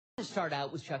to start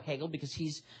out with Chuck Hagel because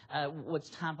he's what's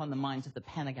top on the minds of the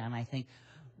Pentagon, I think.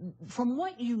 From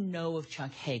what you know of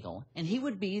Chuck Hagel, and he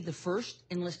would be the first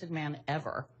enlisted man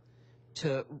ever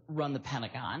to run the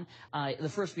Pentagon, the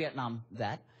first Vietnam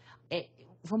vet.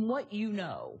 From what you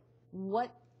know,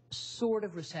 what sort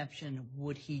of reception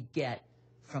would he get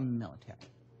from the military?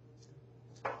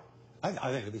 I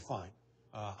think it'd be fine.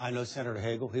 I know Senator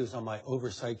Hagel. He was on my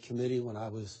oversight committee when I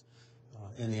was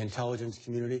in the intelligence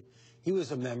community. He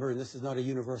was a member, and this is not a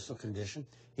universal condition,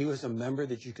 he was a member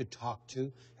that you could talk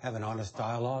to, have an honest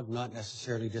dialogue, not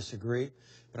necessarily disagree,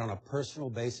 but on a personal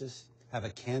basis, have a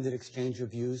candid exchange of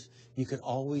views. You could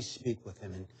always speak with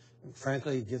him. And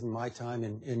frankly, given my time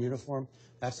in uniform,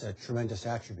 that's a tremendous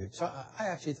attribute. So I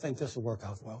actually think this will work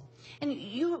out well. And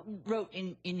you wrote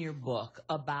in your book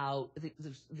about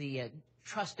the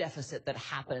trust deficit that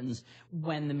happens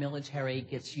when the military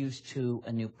gets used to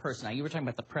a new person. Now, you were talking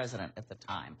about the president at the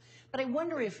time. But I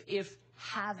wonder if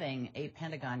having a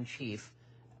Pentagon chief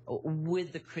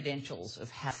with the credentials of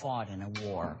having fought in a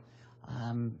war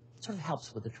sort of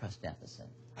helps with the trust deficit.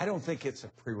 I don't think it's a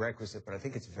prerequisite, but I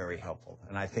think it's very helpful.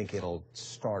 And I think it'll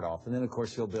start off. And then, of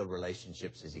course, he'll build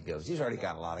relationships as he goes. He's already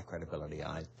got a lot of credibility.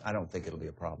 I don't think it'll be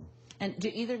a problem. And do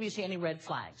either of you see any red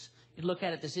flags? You look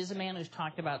at it, this is a man who's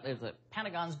talked about the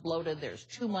Pentagon's bloated, there's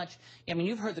too much. I mean,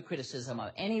 you've heard the criticism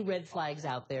of any red flags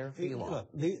out there for you all? Look,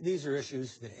 these are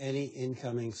issues that any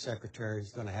incoming secretary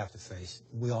is going to have to face.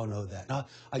 We all know that. Now,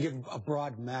 I give a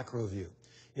broad macro view.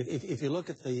 If you look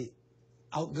at the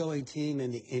outgoing team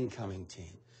and the incoming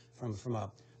team, from a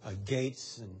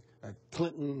Gates and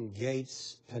Clinton,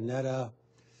 Gates, Panetta,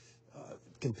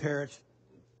 compare it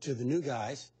to the new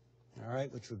guys, all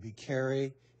right, which would be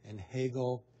Kerry and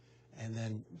Hagel and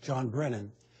then John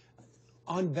Brennan.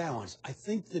 On balance, I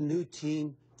think the new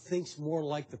team thinks more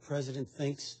like the president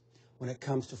thinks when it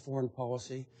comes to foreign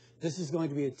policy. This is going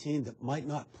to be a team that might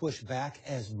not push back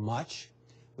as much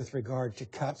with regard to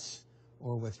cuts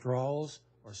or withdrawals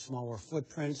or smaller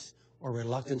footprints or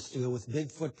reluctance to go with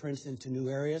big footprints into new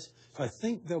areas. So I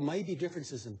think there might be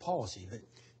differences in policy, but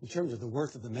in terms of the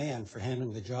worth of the man for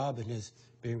handling the job and his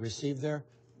being received there,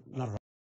 not at all.